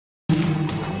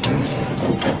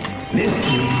Missed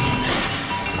me.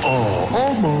 Oh,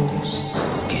 almost.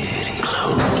 Getting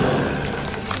closer.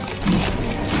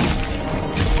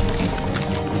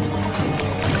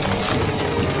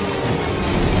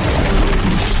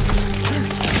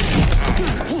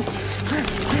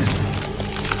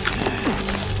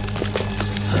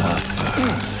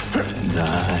 Suffer.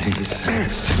 Nice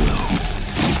and slow.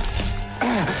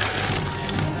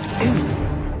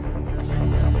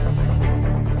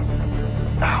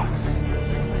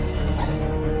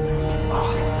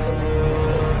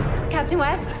 Captain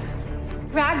West,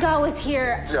 Ragdoll was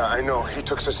here. Yeah, I know. He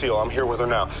took Cecile. I'm here with her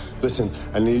now. Listen,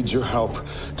 I need your help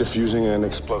defusing an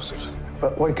explosive.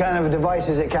 But what kind of a device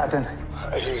is it, Captain?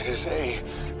 It is a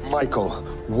Michael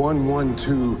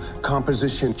 112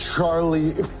 composition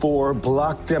Charlie 4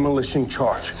 block demolition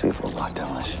charge. C4 block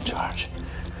demolition charge.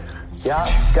 Yeah,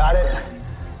 got it.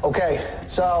 Okay,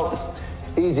 so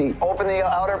easy. Open the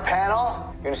outer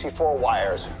panel. You're gonna see 4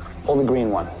 wires. Pull the green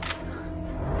one.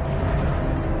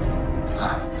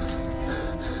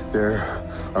 There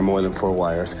are more than 4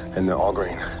 wires, and they're all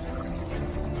green.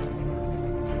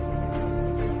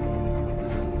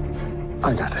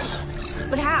 I got this.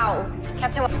 But how?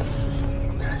 Captain West.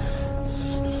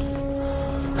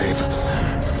 Babe,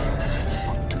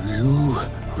 do you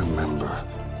remember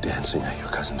dancing at your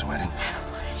cousin's wedding?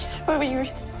 When you were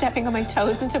stepping on my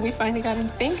toes until we finally got in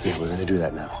sync? Yeah, we're gonna do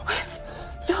that now.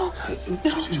 No.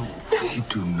 We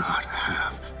do not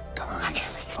have time.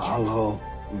 Follow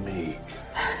me.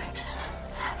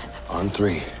 On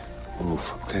 3,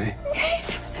 move, okay? Okay.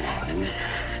 1,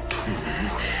 2,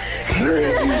 3.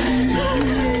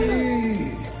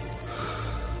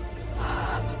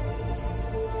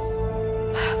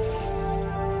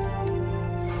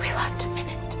 We lost a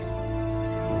minute.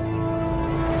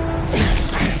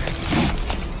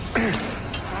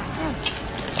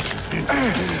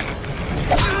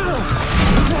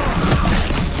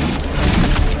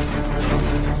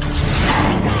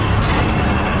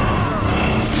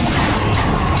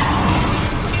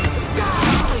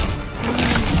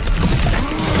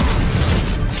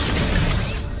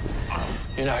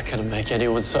 You're not gonna make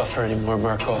anyone suffer anymore,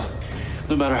 Merkel.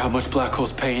 No matter how much Black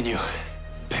Hole's paying you.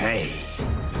 Pay.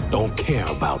 Don't care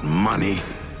about money.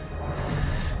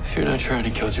 If you're not trying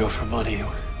to kill Joe for money,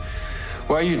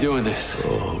 why are you doing this?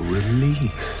 Oh,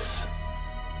 release.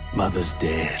 Mother's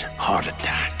dead. Heart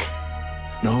attack.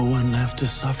 No one left to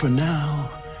suffer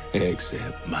now,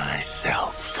 except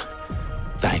myself.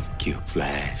 Thank you,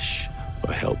 Flash,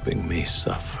 for helping me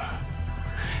suffer.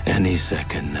 Any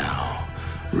second now,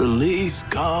 release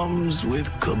comes with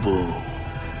kaboom.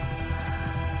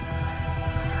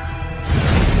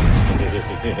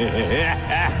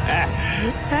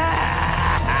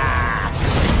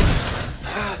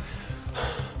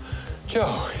 Joe,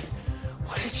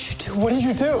 what did you do? What did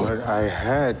you do? What I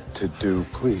had to do,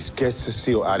 please, get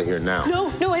Cecile out of here now. No,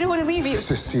 I don't want to leave you.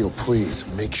 Cecile, please,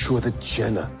 make sure that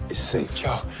Jenna is safe.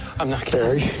 Joe, I'm not gonna...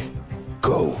 Barry,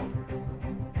 go.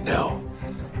 Now.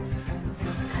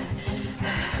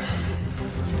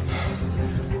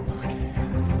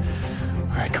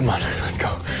 All right, come on, let's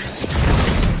go.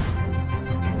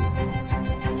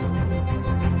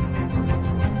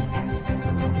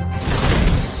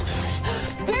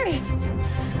 Barry!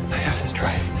 Yeah, let's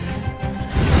try.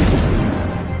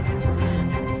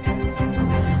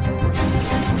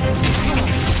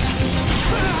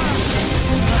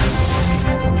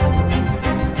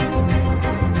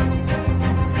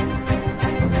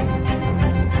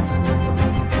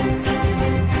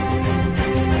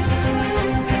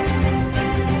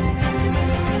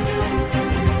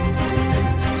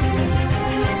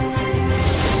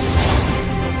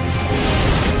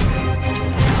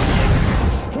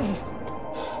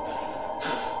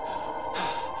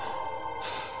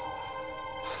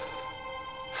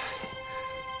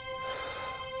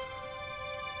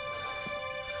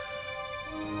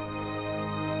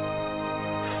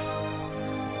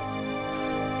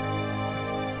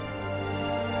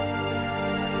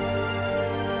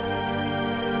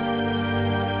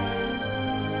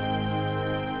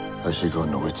 I should go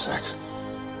into WITSEC.